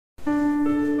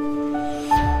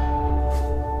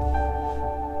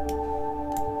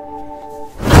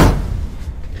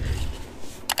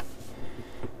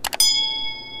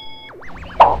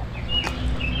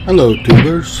Hello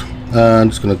tubers, I'm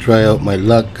just going to try out my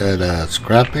luck at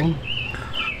scrapping.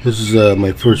 This is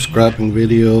my first scrapping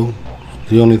video.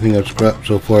 The only thing I've scrapped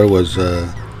so far was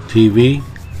TV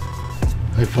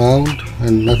I found,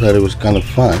 and I thought it was kind of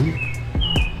fun.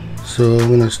 So I'm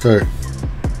going to start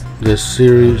this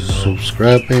series of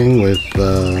scrapping with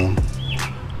what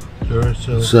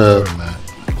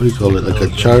do you call it, like a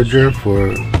charger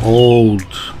for old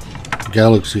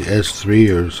Galaxy S3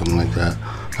 or something like that.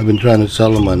 I've been trying to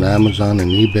sell them on Amazon and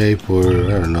eBay for,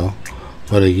 I don't know,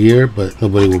 about a year, but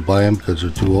nobody will buy them because they're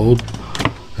too old.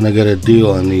 And I got a deal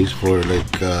on these for like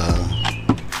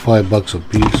 $5 a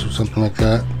piece or something like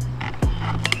that.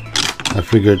 I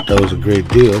figured that was a great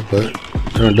deal, but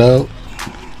turned out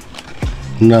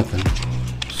nothing.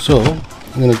 So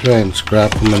I'm gonna try and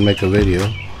scrap them and make a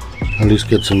video, at least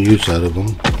get some use out of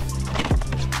them.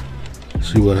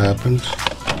 See what happens.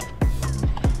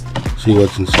 See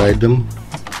what's inside them.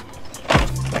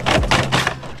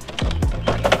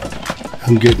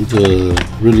 I'm getting to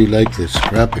really like this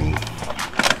scrapping.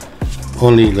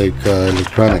 Only like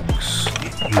electronics,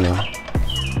 you know.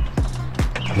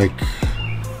 Like,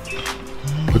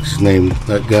 what's his name?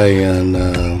 That guy on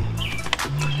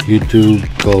YouTube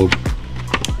called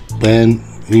Ben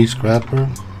V Scrapper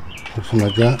or something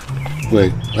like that.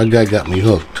 Wait, that guy got me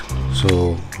hooked.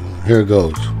 So here it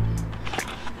goes.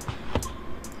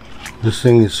 This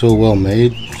thing is so well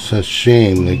made. It's a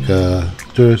shame, like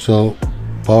Duracell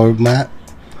power mat.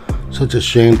 Such a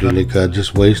shame to like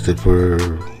just waste it for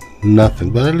nothing.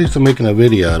 But at least I'm making a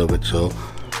video out of it, so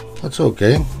that's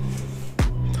okay.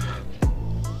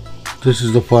 This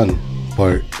is the fun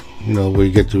part, you know, where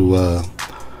you get to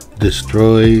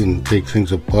destroy and take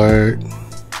things apart.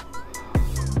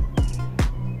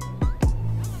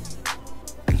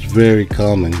 It's very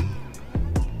calming.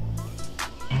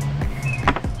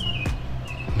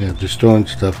 Yeah, destroying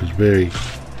stuff is very,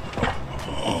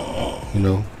 you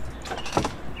know,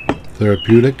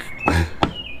 therapeutic.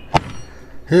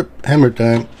 Yep, hammer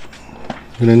time.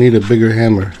 Gonna need a bigger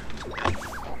hammer.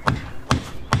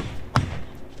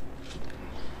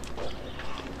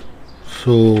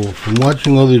 So from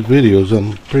watching all these videos,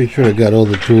 I'm pretty sure I got all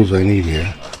the tools I need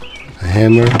here. A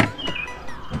hammer,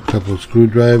 a couple of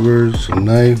screwdrivers, a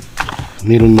knife,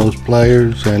 needle nose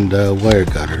pliers, and wire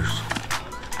cutters.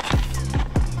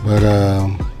 But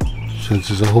since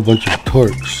there's a whole bunch of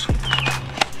Torx,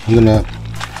 I'm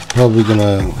probably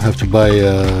gonna have to buy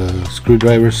a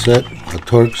screwdriver set, a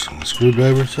Torx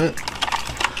screwdriver set.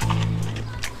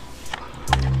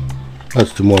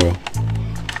 That's tomorrow.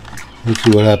 Let's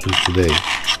see what happens today.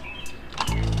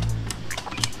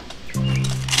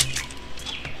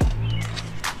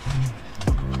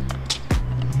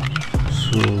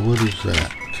 So what is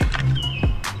that?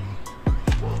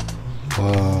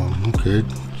 Okay,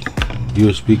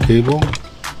 USB cable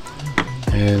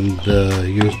and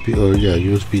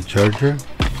USB charger,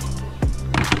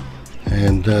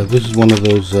 and this is one of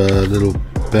those little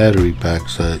battery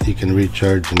packs that you can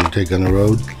recharge and take on the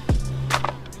road.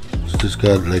 It's just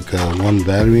got like one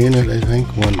battery in it, I think.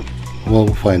 Well,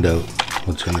 we'll find out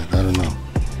what's in it. I don't know.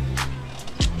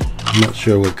 I'm not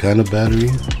sure what kind of battery.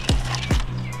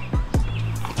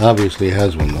 Obviously it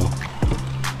has one though.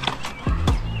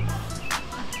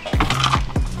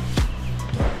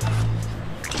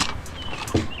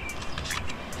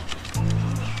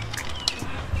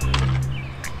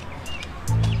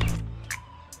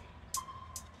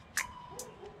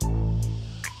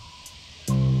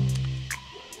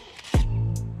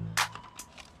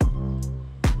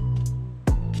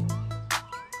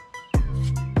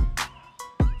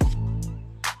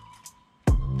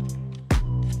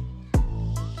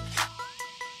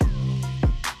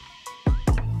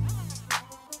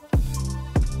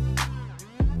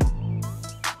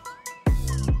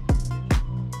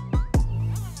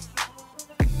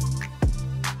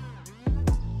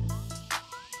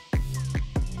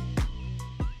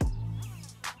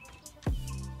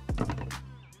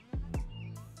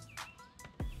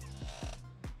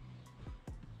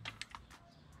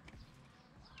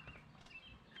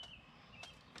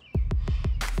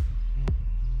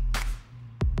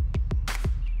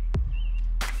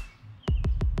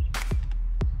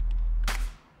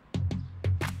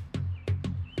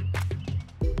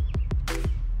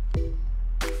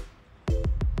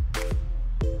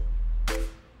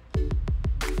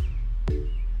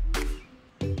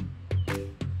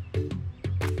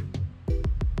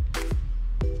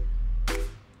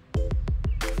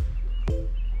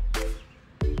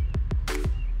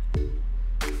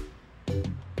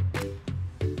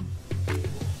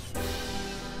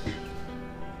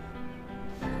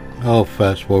 I'll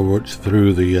fast forward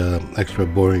through the extra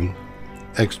boring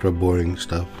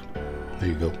stuff. There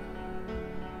you go.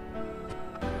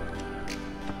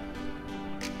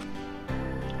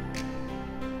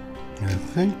 I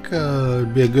think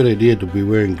it'd be a good idea to be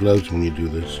wearing gloves when you do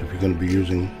this. If you're going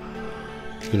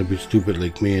to be stupid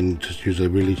like me and just use a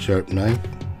really sharp knife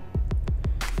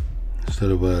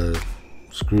instead of a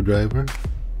screwdriver.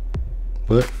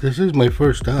 But this is my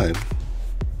first time.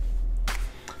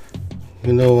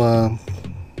 You know,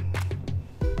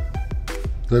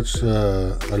 that's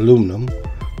aluminum.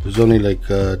 There's only like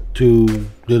 2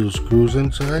 little screws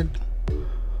inside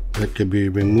that can be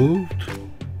removed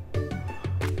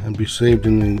and be saved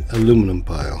in the aluminum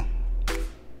pile.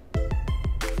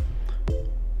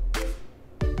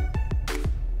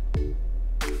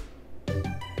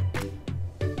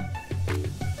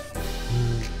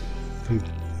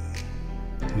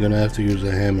 I'm gonna have to use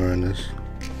a hammer on this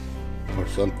or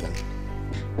something.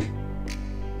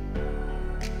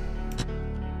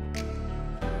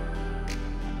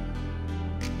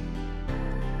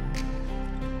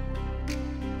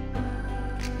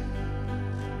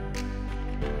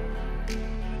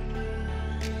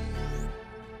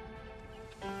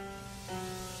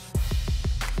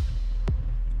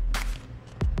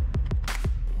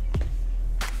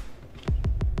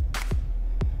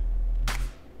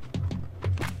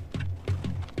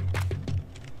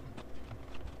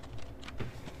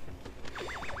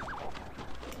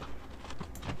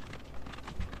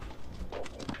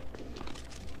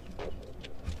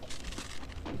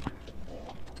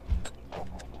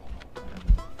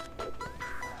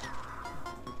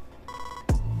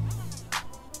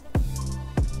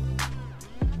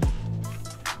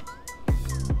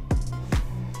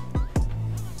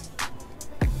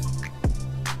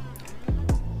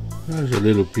 There's a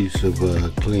little piece of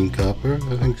clean copper.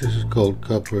 I think this is called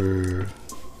copper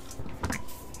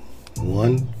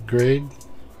 1 grade.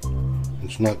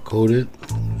 It's not coated,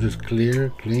 just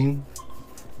clear, clean.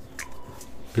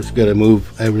 Just gotta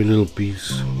move every little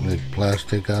piece, like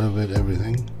plastic out of it,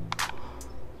 everything.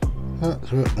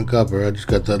 Throw it in the copper. I just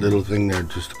got that little thing there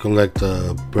just to collect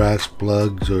brass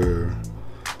plugs or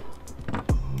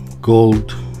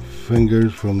gold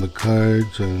fingers from the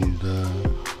cards and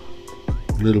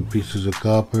little pieces of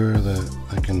copper that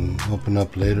I can open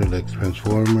up later, like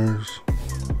transformers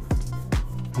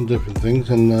and different things.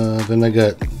 And then I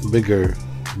got bigger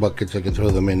buckets I can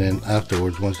throw them in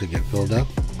afterwards once they get filled up.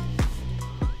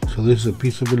 So this is a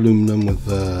piece of aluminum with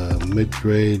a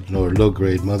mid-grade or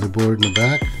low-grade motherboard in the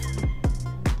back.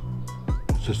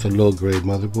 It's just a low-grade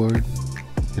motherboard.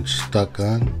 It's stuck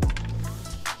on.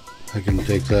 I can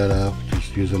take that off,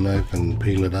 just use a knife and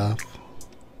peel it off.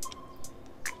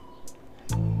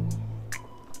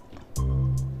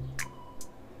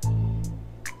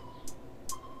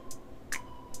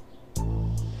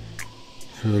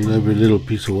 So every little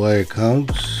piece of wire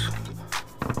counts.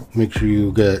 Make sure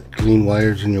you get clean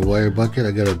wires in your wire bucket.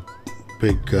 I got a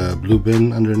big blue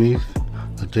bin underneath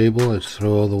the table. I just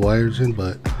throw all the wires in,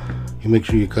 but you make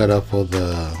sure you cut off all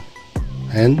the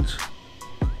ends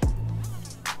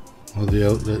or the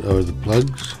outlet or the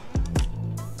plugs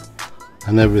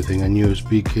and everything, and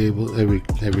USB cable,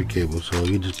 every cable. So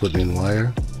you just put in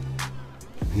wire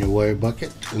in your wire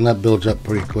bucket, and that builds up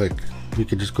pretty quick. You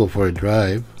could just go for a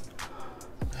drive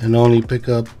and only pick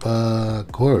up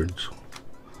cords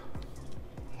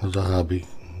as a hobby.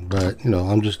 But you know,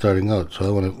 I'm just starting out, so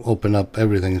I want to open up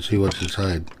everything and see what's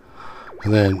inside,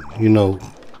 and then you know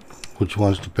which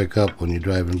ones to pick up when you're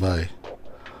driving by.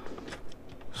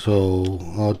 So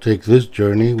I'll take this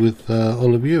journey with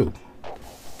all of you.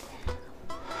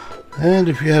 And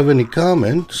if you have any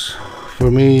comments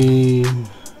for me,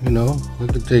 you know, I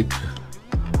could take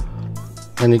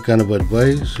any kind of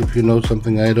advice. If you know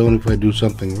something I don't, if I do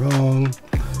something wrong,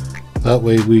 that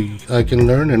way I can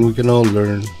learn and we can all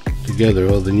learn together,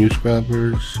 all the new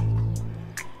scrappers.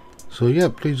 So yeah,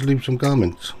 please leave some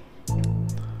comments.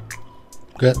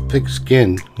 Got thick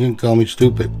skin, you can call me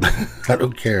stupid. I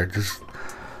don't care, just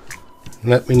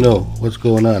let me know what's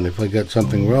going on. If I got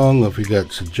something wrong, or if you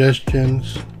got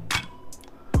suggestions,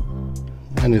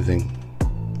 anything.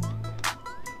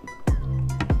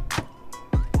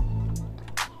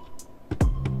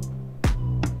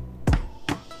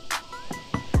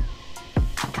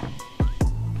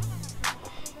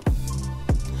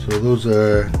 So those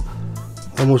are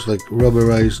almost like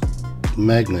rubberized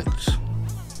magnets,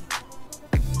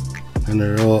 and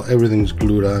everything's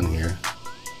glued on here.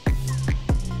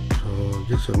 So I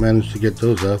guess I managed to get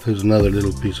those off. There's another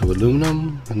little piece of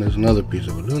aluminum, and there's another piece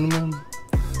of aluminum.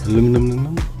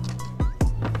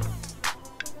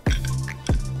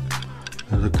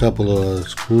 There's a couple of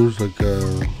screws like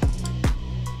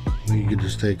you can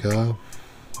just take off,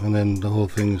 and then the whole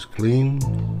thing is clean.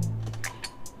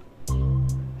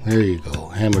 There you go,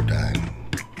 hammer time.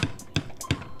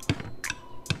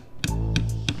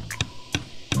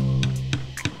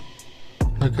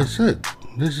 Like I said,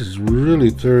 this is really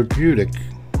therapeutic.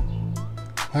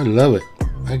 I love it.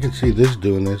 I can see this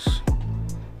doing this.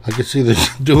 I can see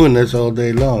this doing this all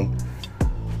day long.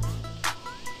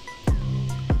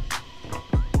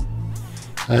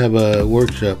 I have a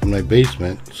workshop in my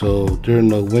basement, so during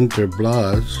the winter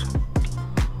blahs,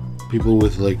 people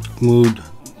with like mood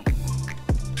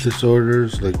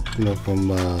disorders, like, you know, from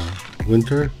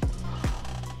winter,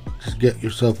 just get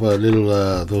yourself a little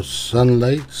those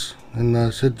sunlights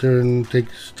and sit there and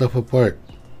take stuff apart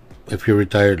if you're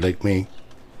retired like me.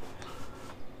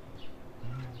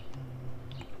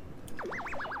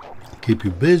 Keep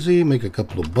you busy, make a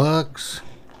couple of bucks.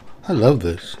 I love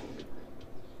this.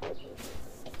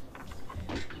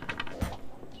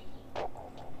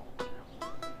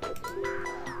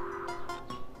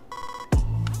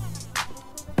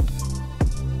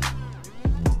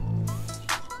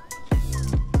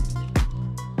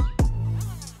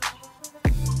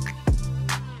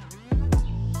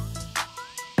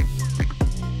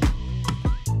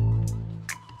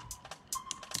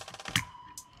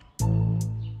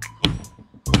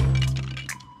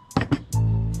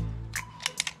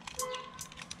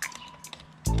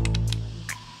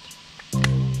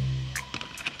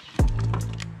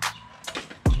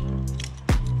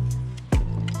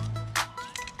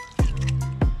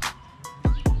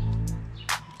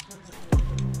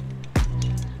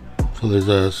 So there's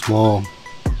a small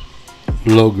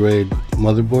low-grade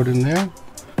motherboard in there.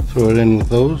 Throw it in with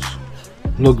those.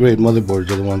 Low-grade motherboards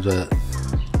are the ones that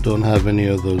don't have any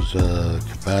of those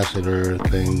capacitor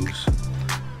things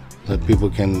that people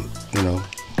can, you know,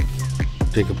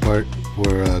 take apart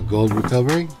for gold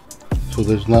recovery. So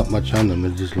there's not much on them,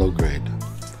 it's just low-grade.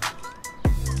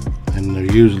 And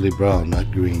they're usually brown, not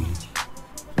green.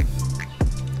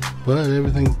 But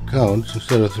everything counts.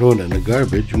 Instead of throwing it in the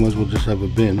garbage, you might as well just have a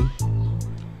bin.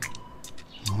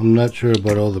 I'm not sure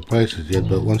about all the prices yet,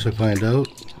 but once I find out,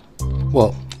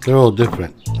 well, they're all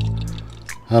different.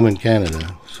 I'm in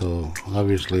Canada, so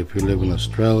obviously if you live in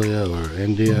Australia or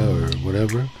India or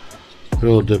whatever, they're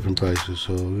all different prices,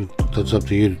 so that's up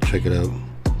to you to check it out.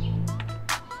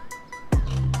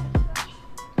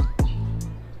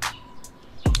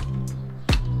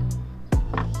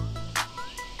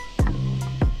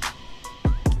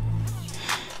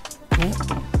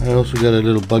 I also got a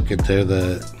little bucket there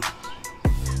that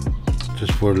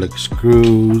just for like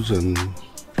screws and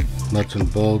nuts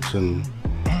and bolts and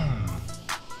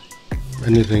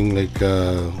anything like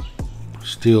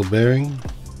steel bearing.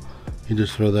 You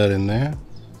just throw that in there.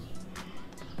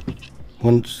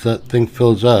 Once that thing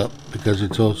fills up, because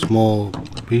it's all small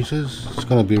pieces, it's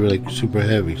gonna be like super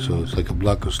heavy, so it's like a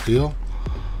block of steel.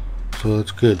 So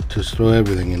it's good. Just throw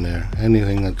everything in there,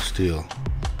 anything that's steel.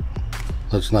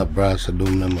 That's not brass,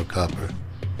 aluminum, or copper.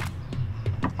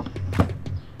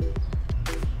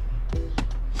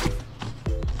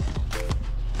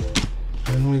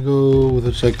 And we go with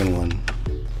the second one.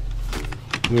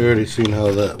 We already seen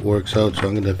how that works out, so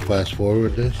I'm going to fast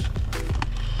forward this.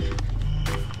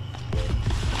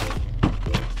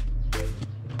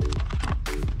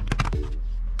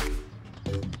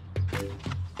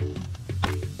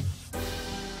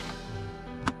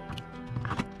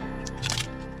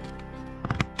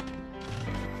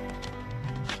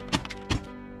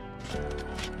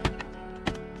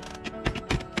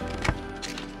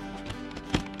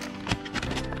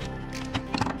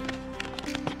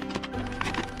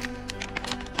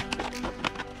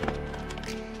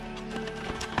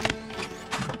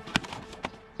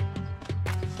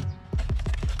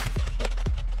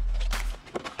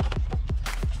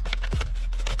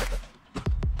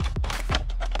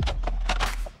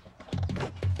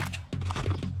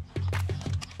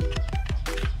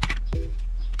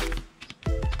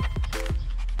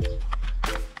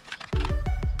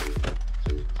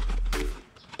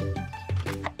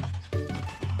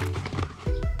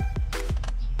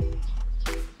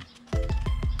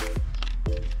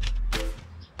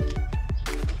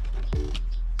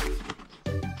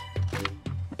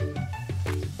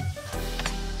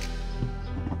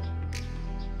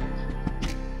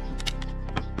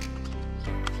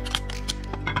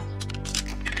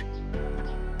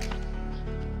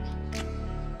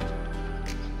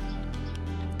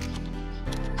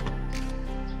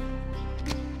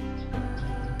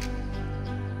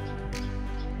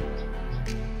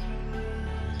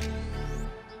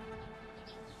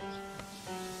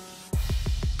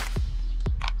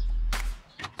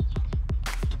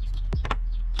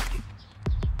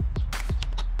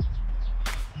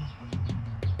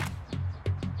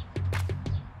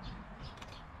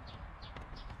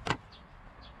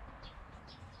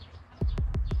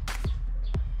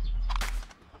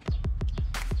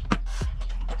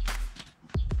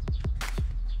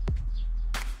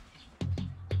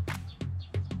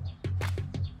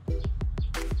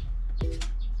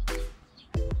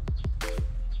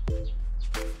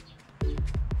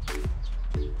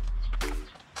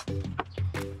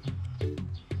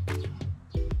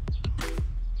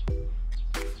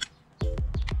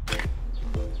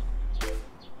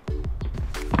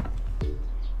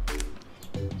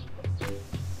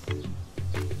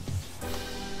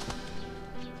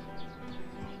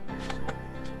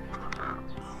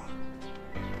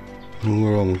 And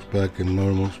we're almost back in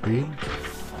normal speed.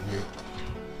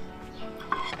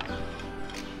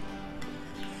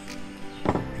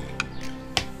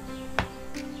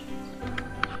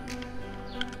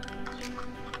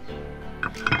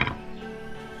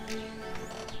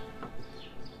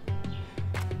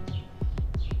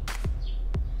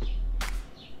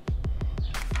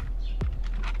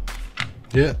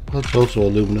 Yeah, that's also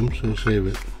aluminum, so save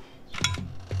it.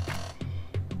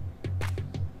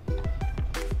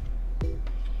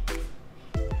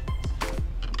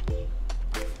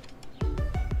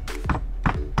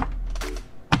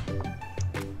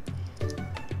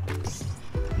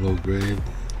 Low grade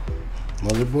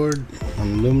motherboard on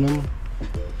aluminum.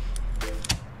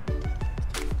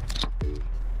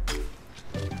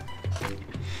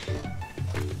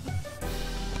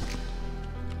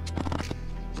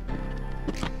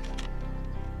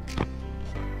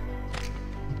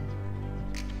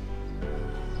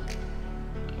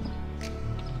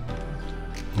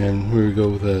 And here we go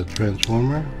with a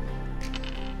transformer,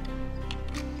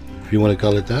 if you want to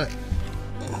call it that.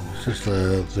 It's just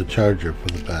the charger for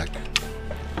the back.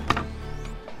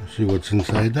 Let's see what's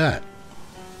inside that.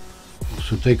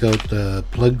 So take out the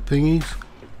plug thingies.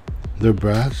 They're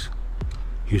brass.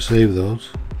 You save those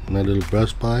in that little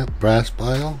brass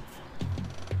pile.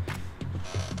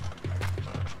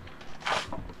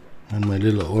 And my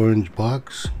little orange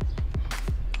box.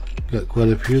 Got quite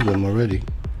a few of them already.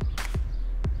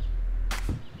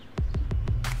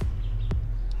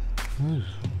 There's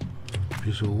a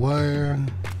piece of wire.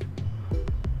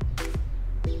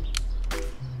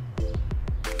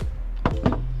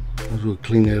 We'll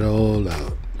clean it all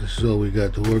out. This is all we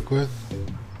got to work with.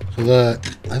 So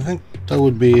that, I think that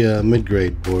would be a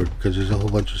mid-grade board because there's a whole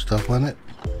bunch of stuff on it.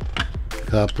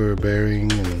 Copper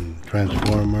bearing and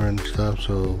transformer and stuff.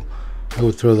 So I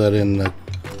would throw that in the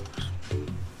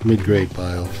mid-grade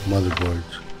pile,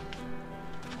 motherboards.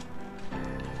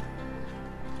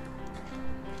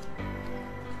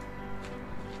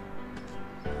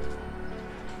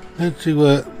 Let's see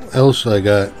what else I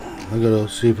got. I gotta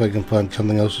see if I can find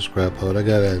something else to scrap out. I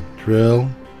got a drill,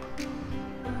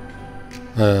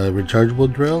 a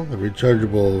rechargeable drill, a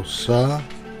rechargeable saw,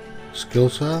 skill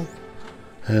saw,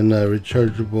 and a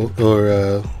rechargeable,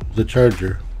 or the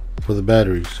charger for the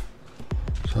batteries.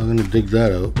 So I'm gonna dig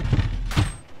that out.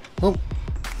 Oh,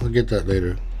 I'll get that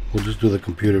later. We'll just do the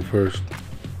computer first.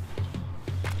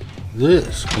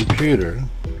 This computer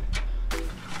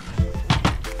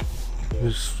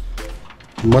is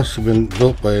must have been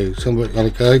built by somebody.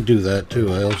 Like I do that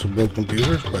too. I also build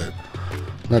computers, but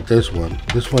not this one.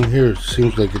 This one here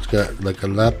seems like it's got like a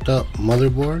laptop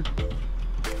motherboard.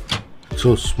 It's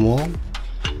so small,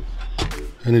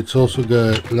 and it's also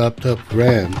got laptop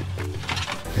RAM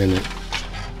in it.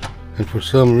 And for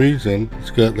some reason, it's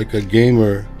got like a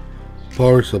gamer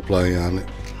power supply on it,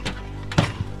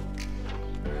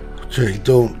 which I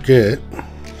don't get.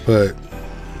 But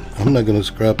I'm not gonna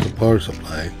scrap the power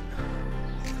supply.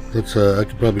 That's I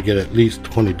could probably get at least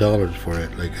 $20 for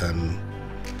it, like on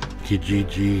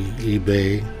Kijiji,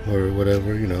 eBay, or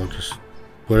whatever, you know, just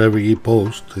whatever you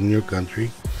post in your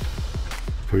country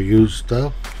for used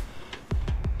stuff.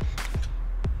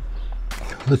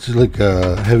 This is like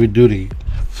a heavy duty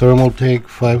thermal tank,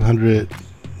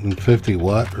 550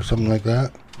 watt or something like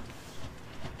that.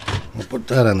 I'll put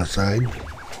that on the side.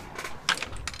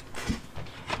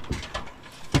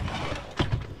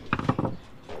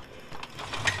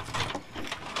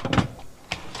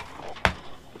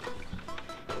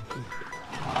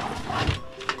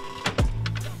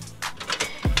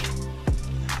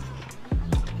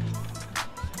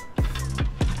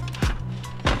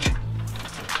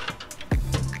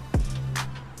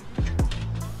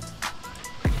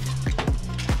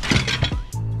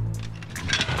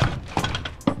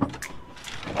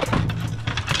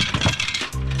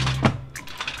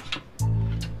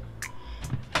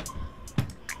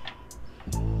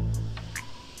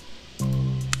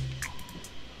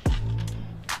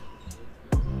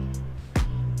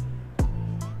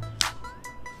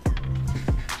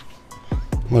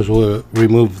 Might as well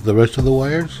remove the rest of the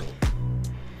wires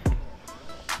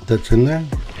that's in there.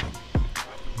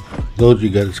 Those you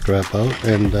gotta scrap out,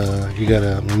 and you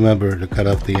gotta remember to cut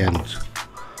off the ends.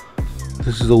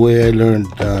 This is the way I learned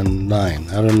on 9.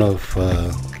 I don't know if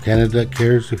Canada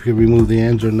cares if you remove the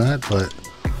ends or not, but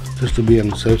just to be on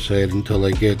the safe side until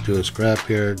I get to a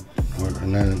scrapyard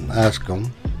and then ask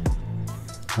them,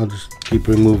 I'll just keep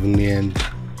removing the ends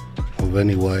of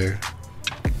any wire.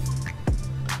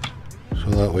 So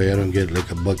that way I don't get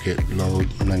like a bucket load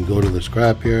and then go to the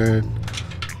scrapyard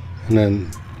and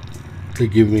then they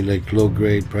give me like low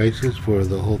grade prices for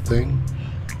the whole thing.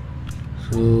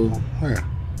 So yeah.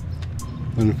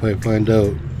 And if I find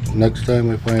out next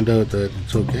time I find out that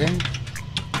it's okay,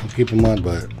 I'll keep them on.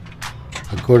 But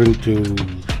according to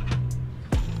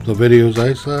the videos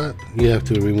I saw, you have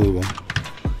to remove them.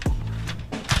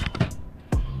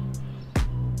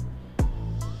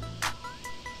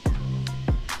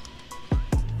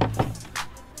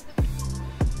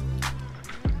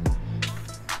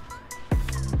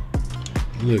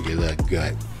 Look at that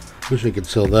guy. Wish I could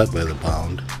sell that by the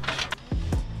pound.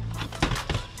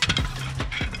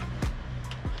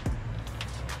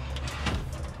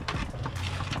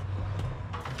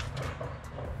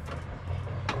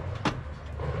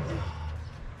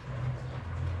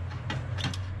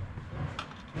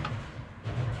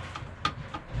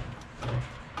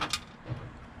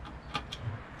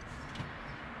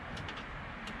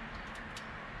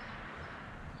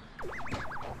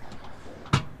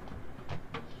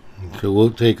 So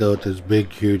we'll take out this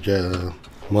big huge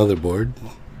motherboard.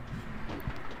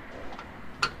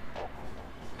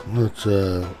 It's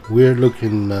a weird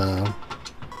looking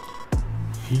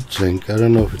heatsink. I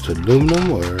don't know if it's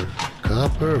aluminum or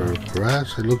copper or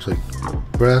brass. It looks like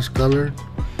brass colored.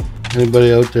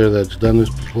 Anybody out there that's done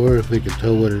this before, if they can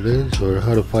tell what it is or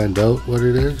how to find out what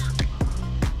it is,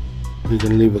 you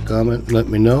can leave a comment and let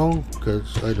me know,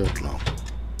 because I don't know.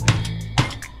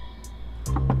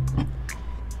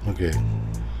 Okay,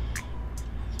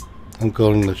 I'm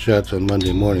calling the shots on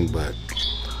Monday morning, but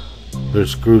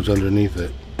there's screws underneath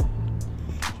it.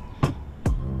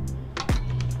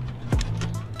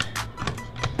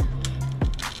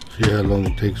 See how long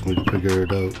it takes me to figure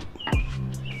it out.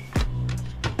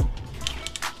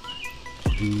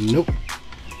 Nope.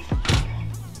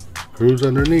 Screws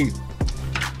underneath.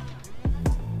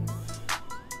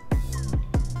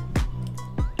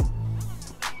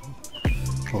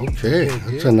 Okay,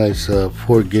 that's a nice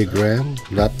 4 gig RAM,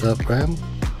 laptop RAM.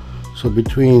 So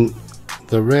between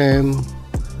the RAM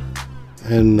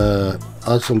and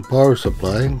awesome power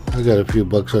supply, I got a few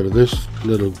bucks out of this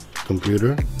little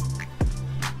computer.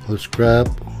 The scrap,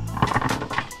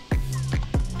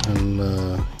 and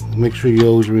make sure you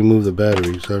always remove the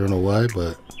batteries. I don't know why,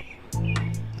 but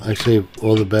I save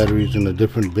all the batteries in a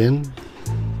different bin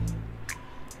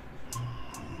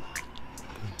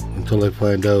until I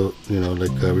find out, you know,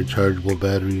 like rechargeable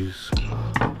batteries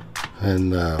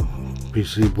and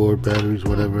PC board batteries,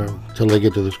 whatever, until I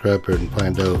get to the scrapper and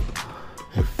find out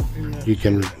if you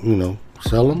can, you know,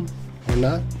 sell them or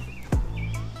not.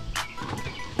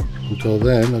 Until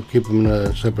then, I'll keep them in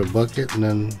a separate bucket, and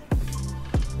then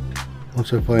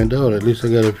once I find out, at least I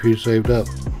got a few saved up.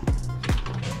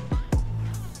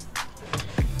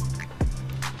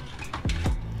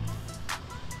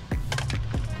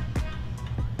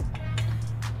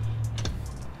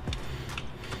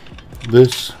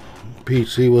 This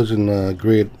PC wasn't a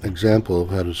great example of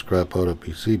how to scrap out a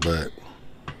PC, but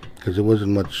because there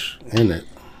wasn't much in it,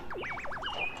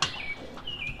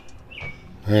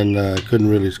 and I couldn't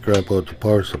really scrap out the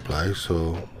power supply,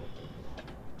 so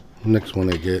next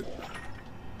one I get,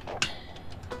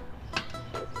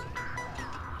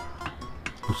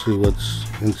 let's see what's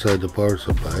inside the power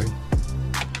supply.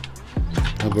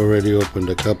 I've already opened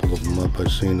a couple of them up.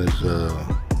 I've seen there's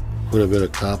quite a bit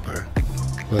of copper,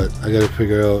 but I gotta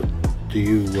figure out, do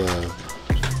you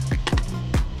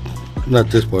not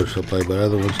this power supply but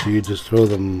other ones, do you just throw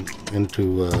them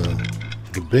into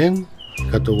the bin,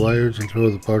 cut the wires and throw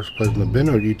the power supplies in the bin,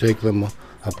 or do you take them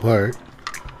apart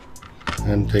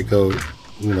and take out,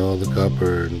 you know, all the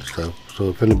copper and stuff? So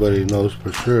if anybody knows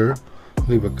for sure,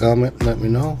 leave a comment and let me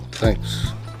know.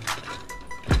 Thanks.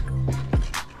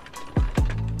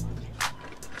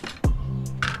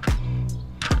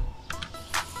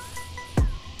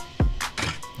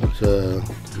 That's a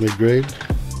mid-grade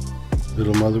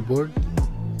little motherboard,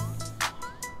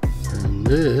 and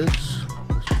this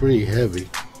is pretty heavy.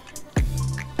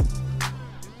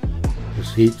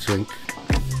 This heat sink,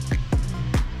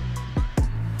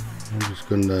 I'm just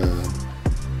gonna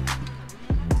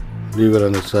leave it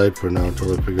on the side for now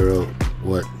until I figure out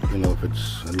what, you know, if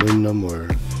it's aluminum or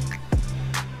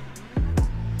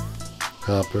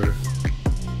copper.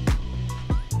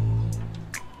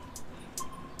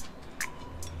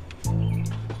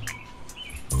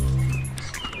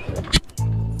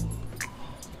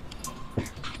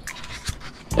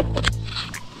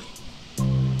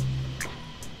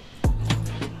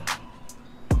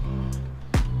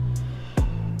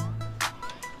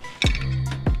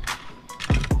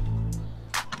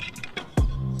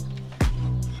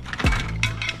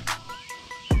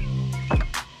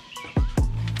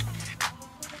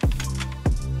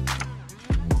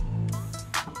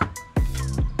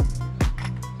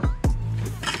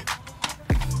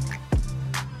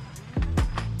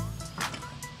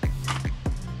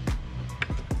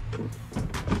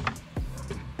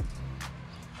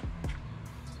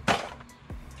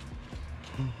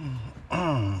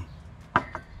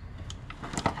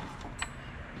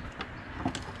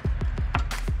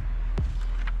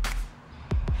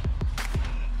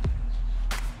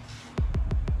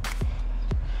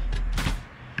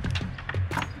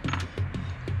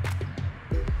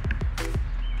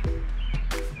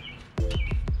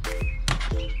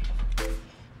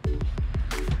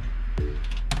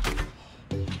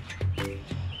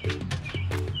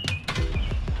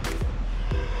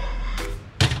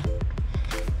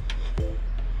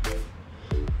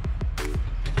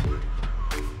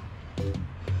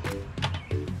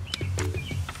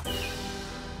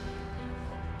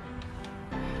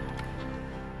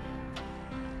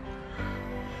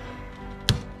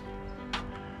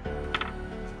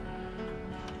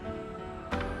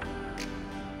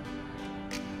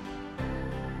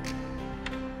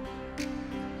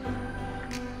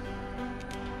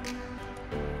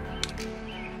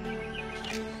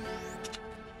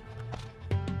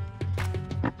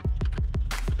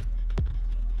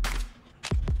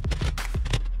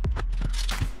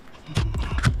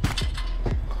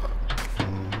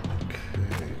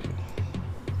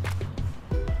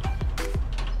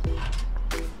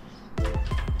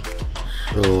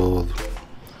 So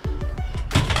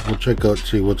we'll check out,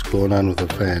 see what's going on with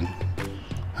the fan.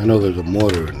 I know there's a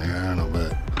motor in there, I don't know,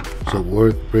 but is it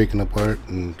worth breaking apart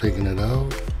and taking it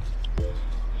out?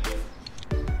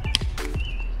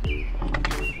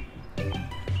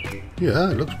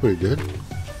 Yeah, it looks pretty good.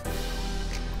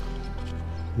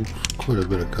 There's quite a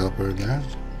bit of copper in there.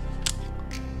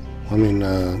 I mean,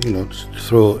 you know, just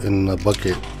throw it in the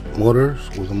bucket motors,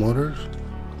 with the motors.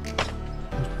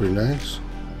 That's pretty nice.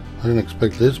 I didn't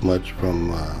expect this much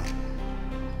from a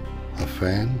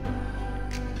fan.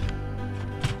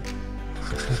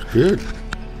 That's good.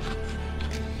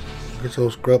 I guess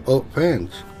I'll scrap out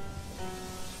fans.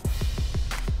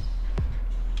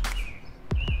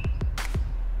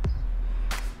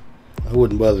 I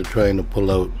wouldn't bother trying to pull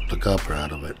out the copper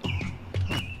out of it.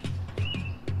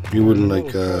 You wouldn't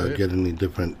like get any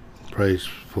different price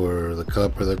for the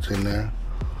copper that's in there,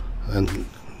 and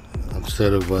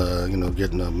instead of you know,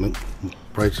 getting the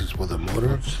prices for the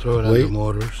motor. Just throw it in the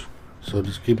motors. So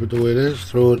just keep it the way it is.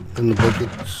 Throw it in the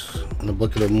buckets, in the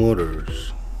bucket of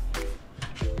motors.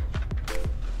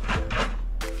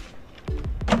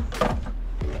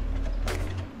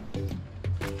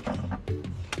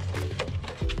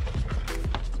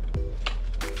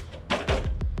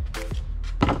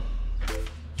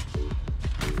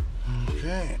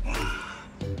 Okay.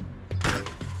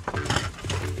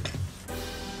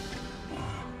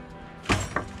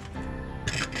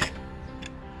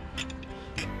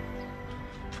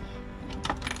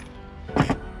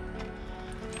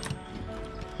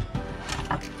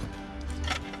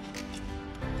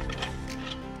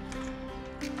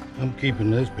 I'm keeping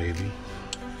this baby.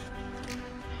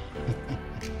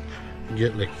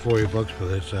 Get like 40 bucks for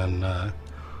this on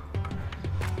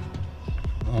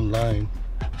online.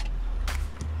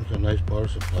 It's a nice power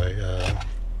supply.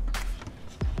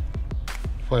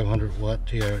 500 watt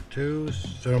TR2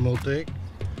 thermal take.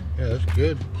 Yeah, that's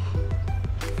good.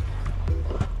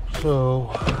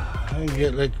 So I can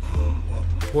get like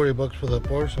 40 bucks for the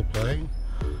power supply.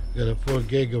 Got a 4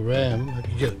 gig of RAM. I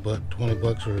could get about 20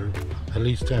 bucks or at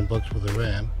least 10 bucks for the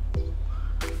RAM.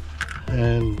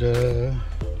 And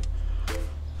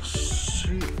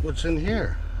see what's in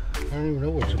here. I don't even know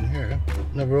what's in here.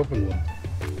 Never opened one.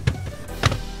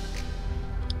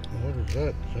 What is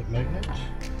that? Is that magnets?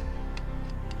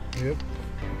 Yep.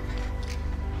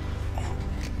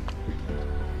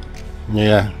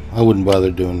 Yeah, I wouldn't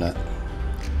bother doing that.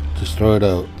 Just throw it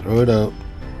out. Throw it out.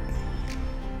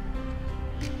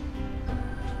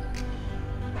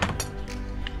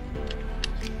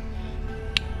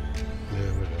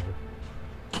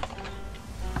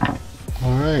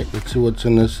 Alright, let's see what's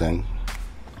in this thing.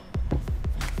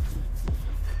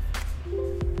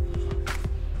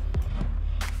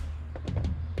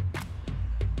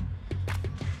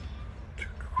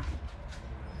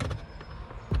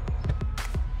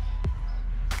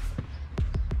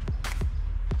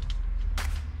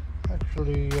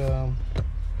 Actually, yeah,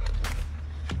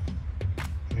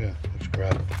 let's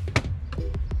grab it.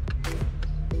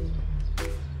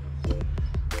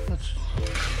 Let's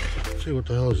see what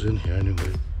the hell is in here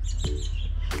anyway.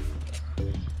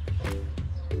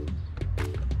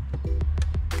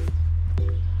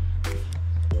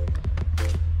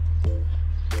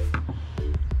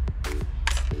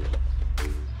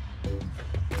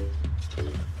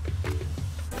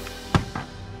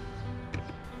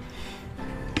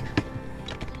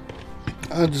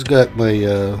 I just got my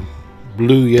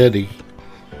Blue Yeti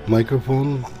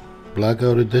microphone,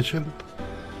 Blackout Edition.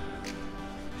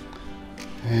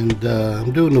 and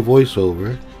I'm doing the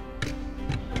voiceover,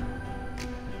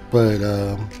 but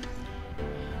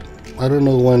I don't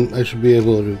know when I should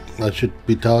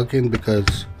be talking,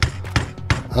 because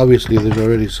obviously there's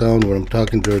already sound when I'm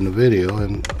talking during the video,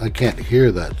 and I can't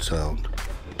hear that sound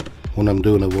when I'm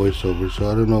doing a voiceover. So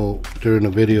I don't know during the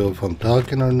video if I'm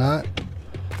talking or not.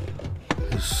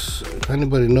 If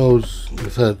anybody knows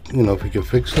if that, if you can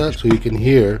fix that so you can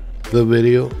hear the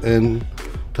video and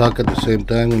talk at the same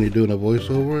time when you're doing a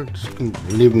voiceover, just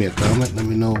leave me a comment. Let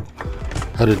me know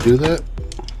how to do that.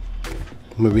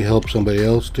 Maybe help somebody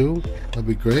else too. That'd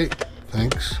be great.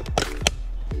 Thanks.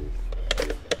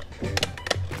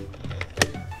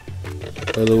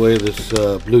 By the way, this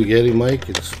Blue Yeti mic,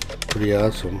 it's pretty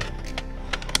awesome.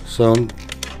 Sound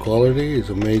quality is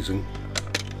amazing,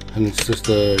 and it's just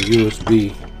a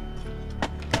USB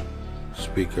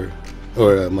speaker,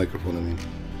 or a microphone, I mean.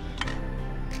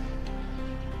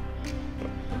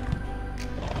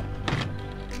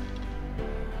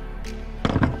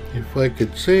 If I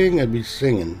could sing, I'd be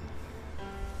singing.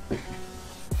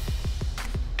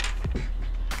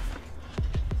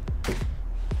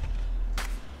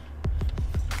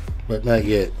 But not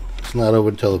yet. It's not over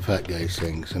until the fat guy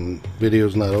sings, and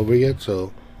video's not over yet,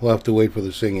 so we'll have to wait for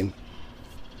the singing.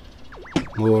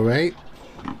 All right?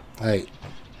 All right.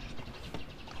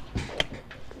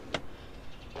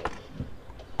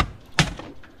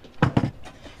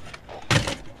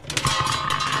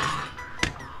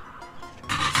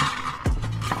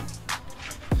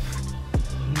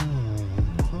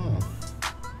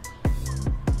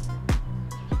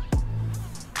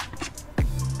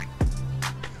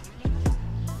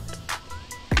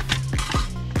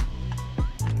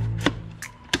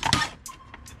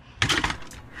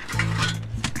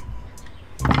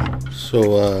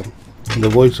 So the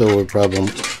voiceover problem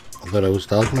that I was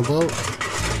talking about,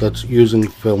 that's using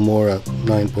Filmora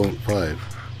 9.5.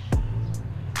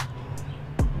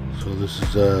 So this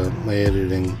is my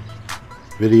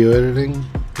video editing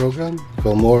program,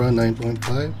 Filmora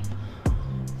 9.5.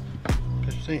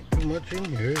 This ain't too much in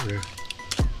here, is there?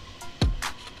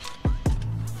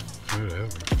 Whatever.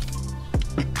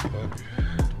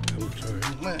 I'm sorry.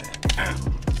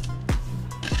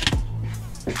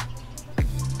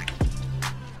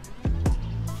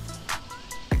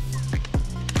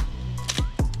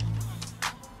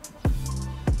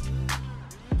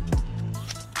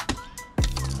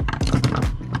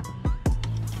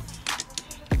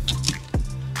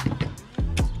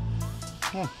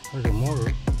 Oh, there's a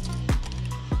motor.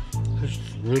 This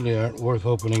really aren't worth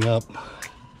opening up.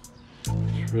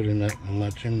 There's really not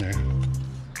much in there.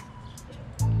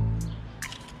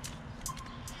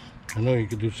 I know you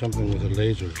could do something with the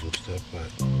lasers and stuff,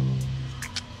 but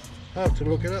I'll have to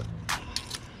look it up.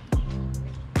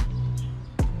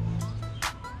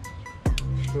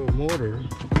 So motor.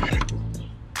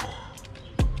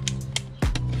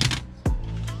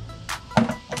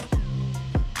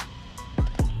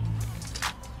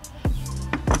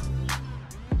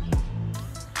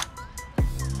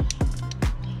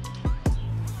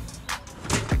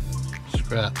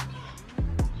 Scrap.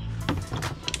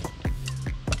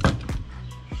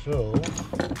 So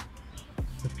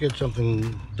let's get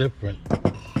something different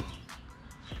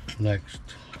next.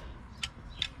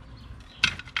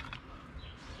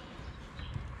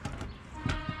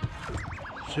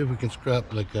 See if we can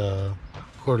scrap like a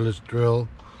cordless drill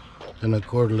and a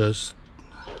cordless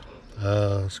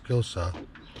skill saw.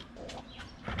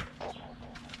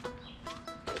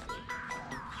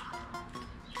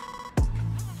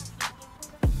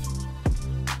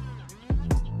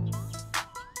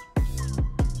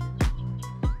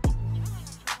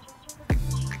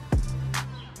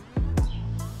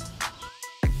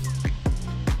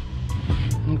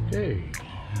 Okay,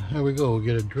 there we go. We'll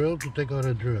get a drill to take out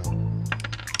a drill.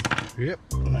 Yep,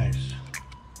 nice.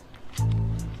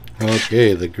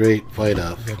 Okay, the great fight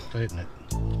off. Got to tighten it.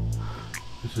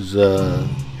 This is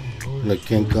like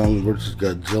King Kong versus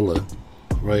Godzilla.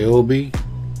 Ryobi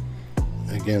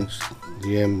against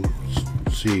the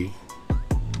MC.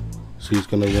 C's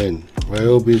gonna win.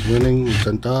 Ryobi's winning. It's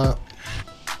on top.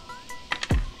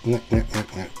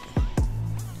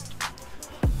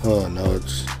 Oh no,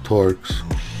 it's Torx.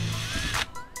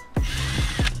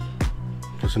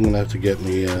 Guess I'm gonna have to get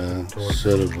me a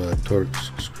set of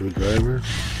Torx screwdrivers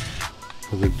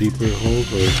for the deeper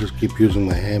holes, or just keep using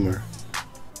my hammer.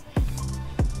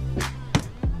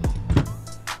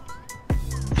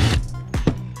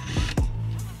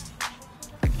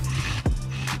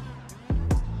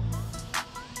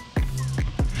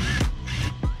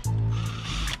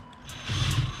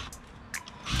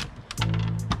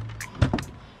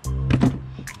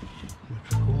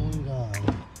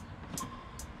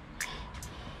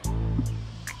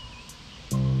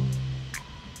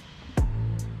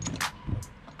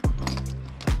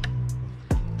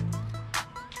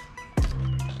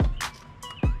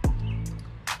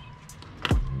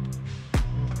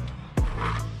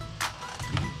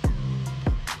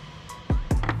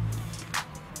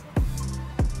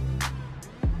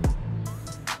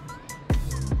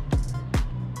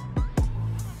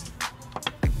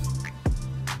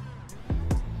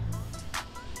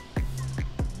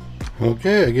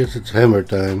 Okay, I guess it's hammer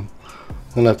time.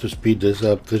 I'm gonna have to speed this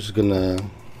up. This is gonna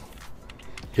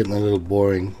get a little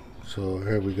boring. So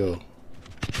here we go.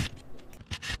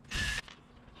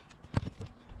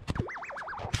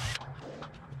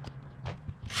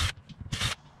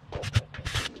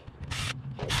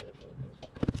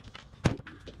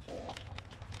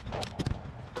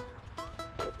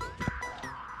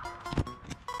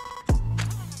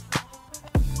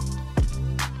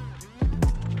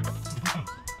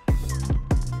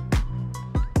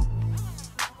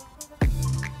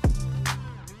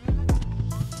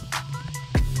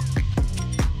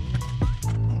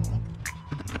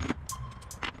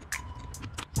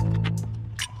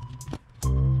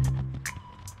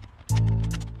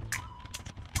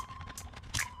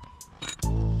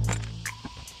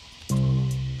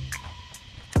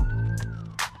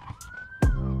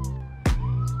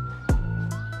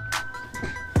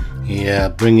 Yeah,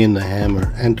 bring in the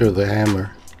hammer. Enter the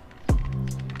hammer.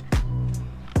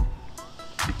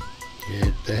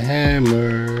 Get the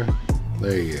hammer.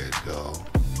 There you go.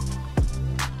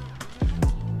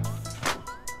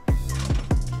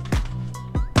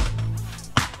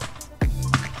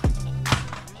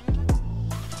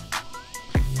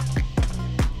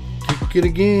 Kick it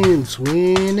again,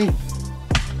 Sweeney.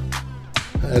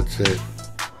 That's it.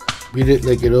 Beat it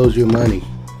like it owes you money.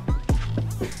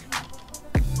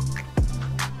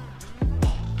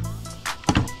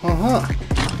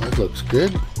 That looks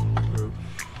good.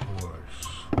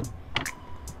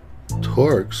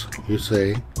 Torques, you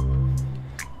say?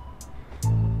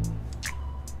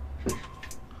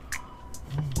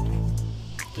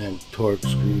 And torque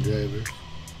screwdrivers.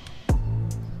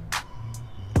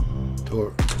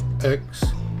 Torque X.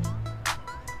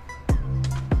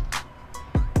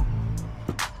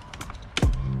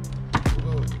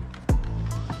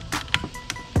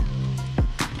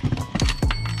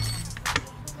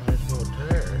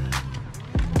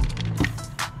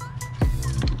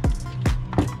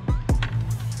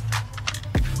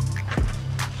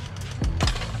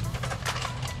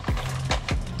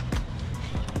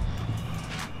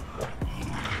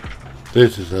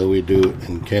 This is how we do it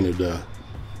in Canada.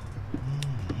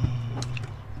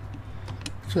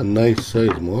 It's a nice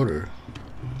size motor.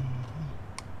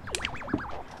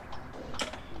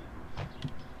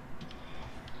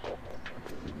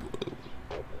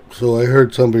 So I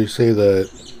heard somebody say that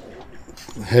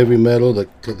heavy metal,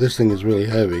 that this thing is really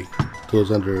heavy. Goes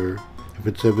under, if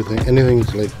it's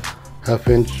anything's like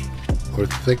half-inch or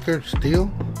thicker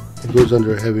steel, it goes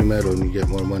under heavy metal and you get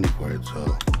more money for it.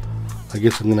 So I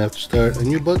guess I'm gonna have to start a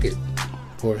new bucket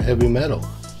for heavy metal.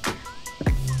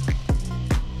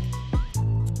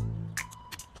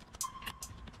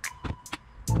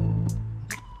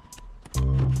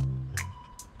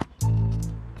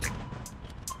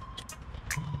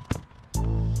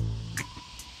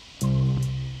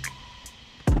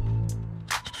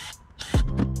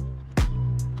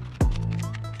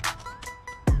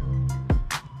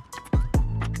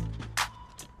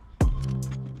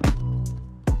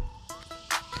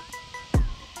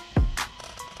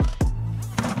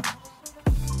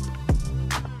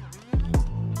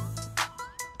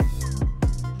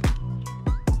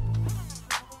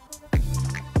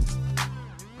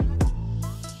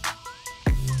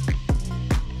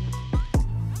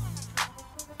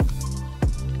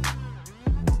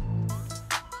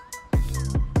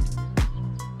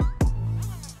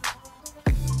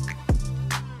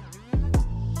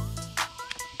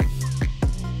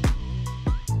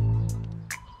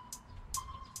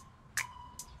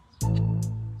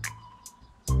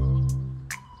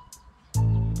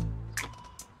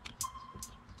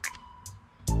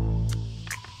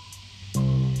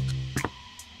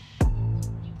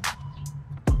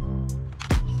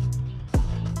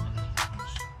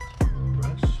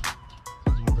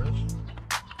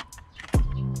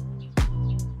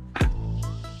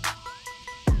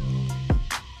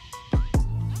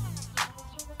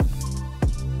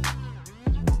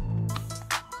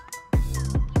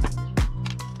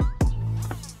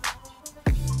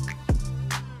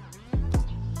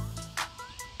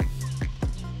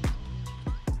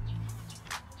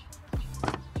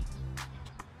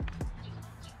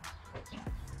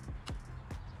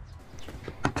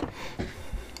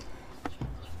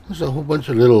 There's a whole bunch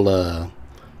of little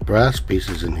brass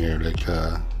pieces in here, like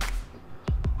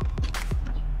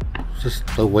just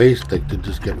a waste, like to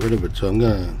just get rid of it. So I'm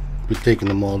gonna be taking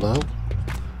them all out.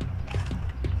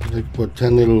 Like what,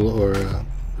 10 little, or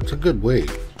it's a good weight.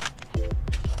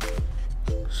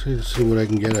 See what I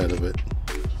can get out of it.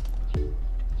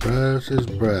 Brass is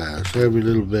brass. Every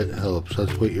little bit helps.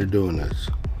 That's what you're doing this.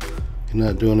 You're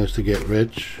not doing this to get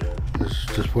rich. This is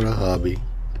just for a hobby.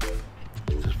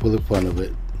 for the fun of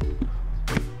it.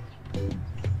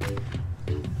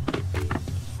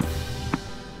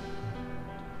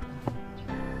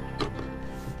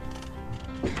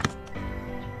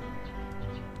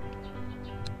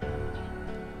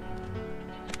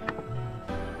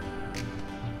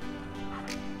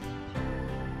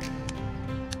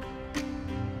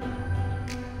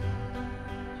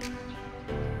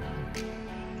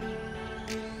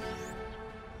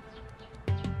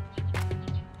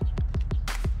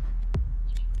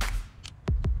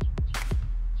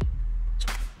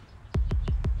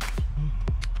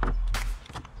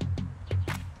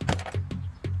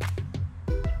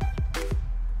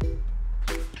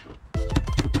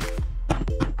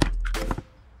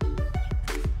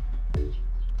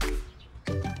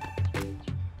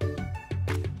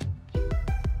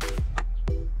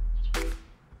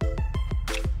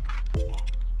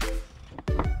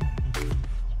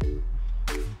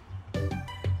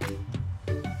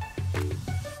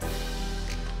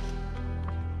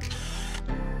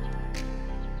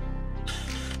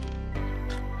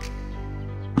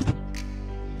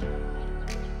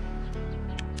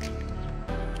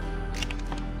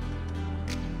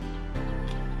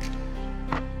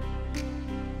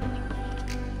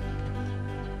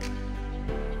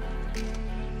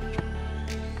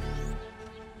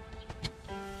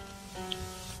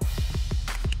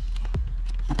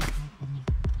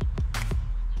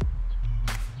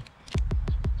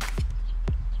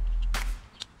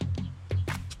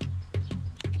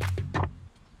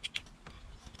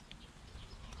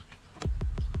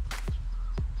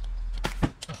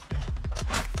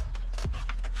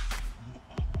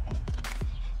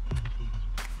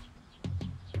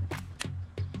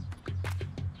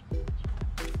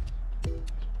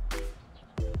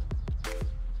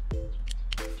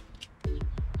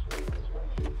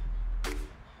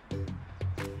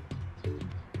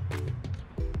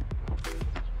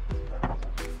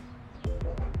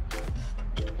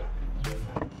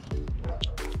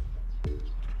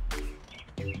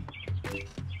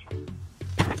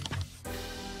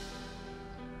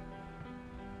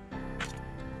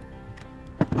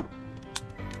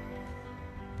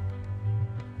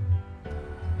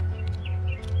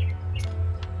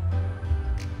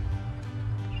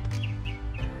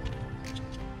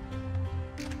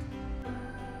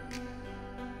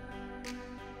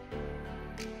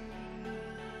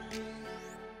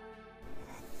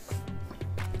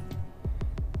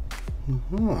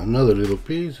 Oh, another little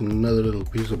piece and another little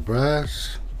piece of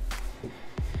brass.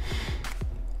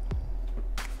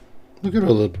 Look at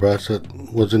all the brass that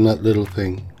was in that little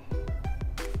thing.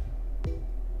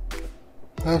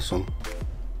 Awesome.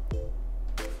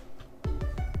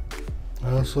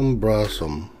 Awesome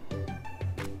brassum.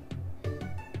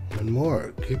 And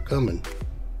more. Keep coming.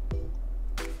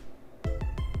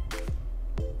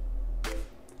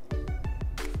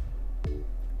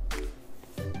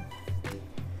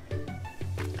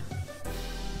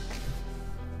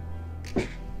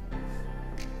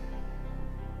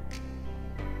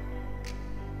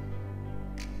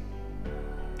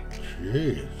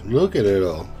 Jeez, look at it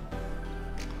all.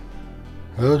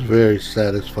 That was very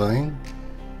satisfying.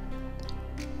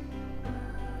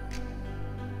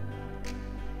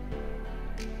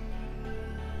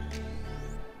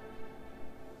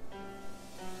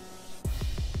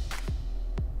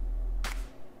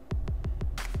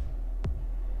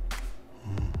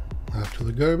 After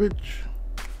the garbage.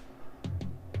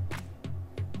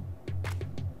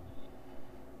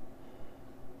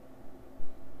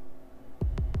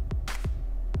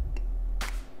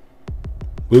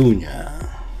 Booyah.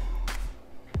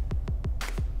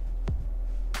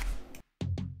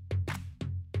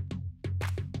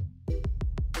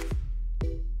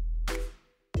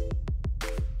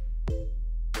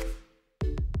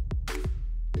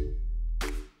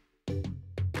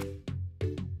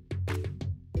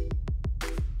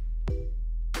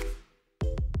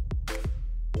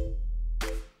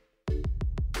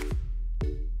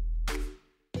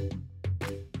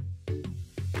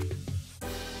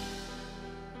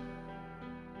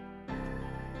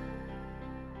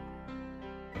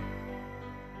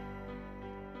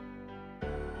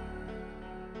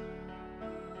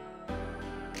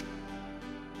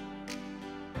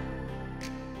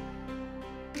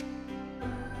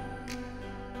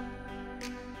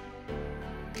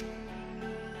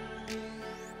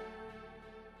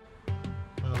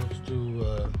 Let's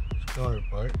do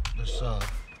counterpart, the saw.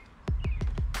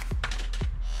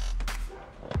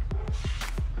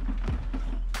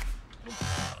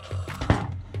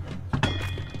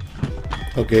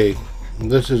 Okay,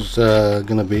 this is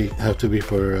gonna have to be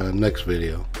for next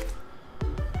video.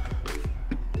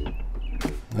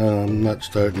 I'm not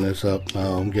starting this up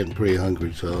now. I'm getting pretty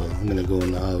hungry, so I'm gonna go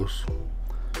in the house.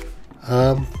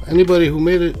 Anybody who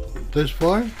made it this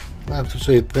far, I have to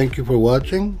say thank you for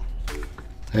watching,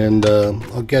 and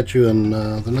I'll catch you in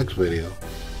the next video.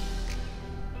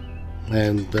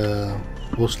 And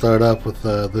we'll start off with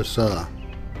this saw.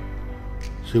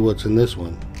 See what's in this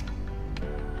one.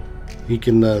 You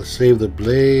can save the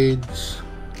blades.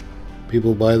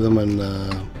 People buy them on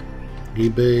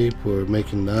eBay for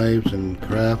making knives and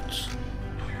crafts.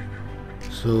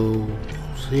 So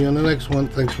see you on the next one.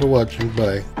 Thanks for watching.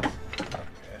 Bye.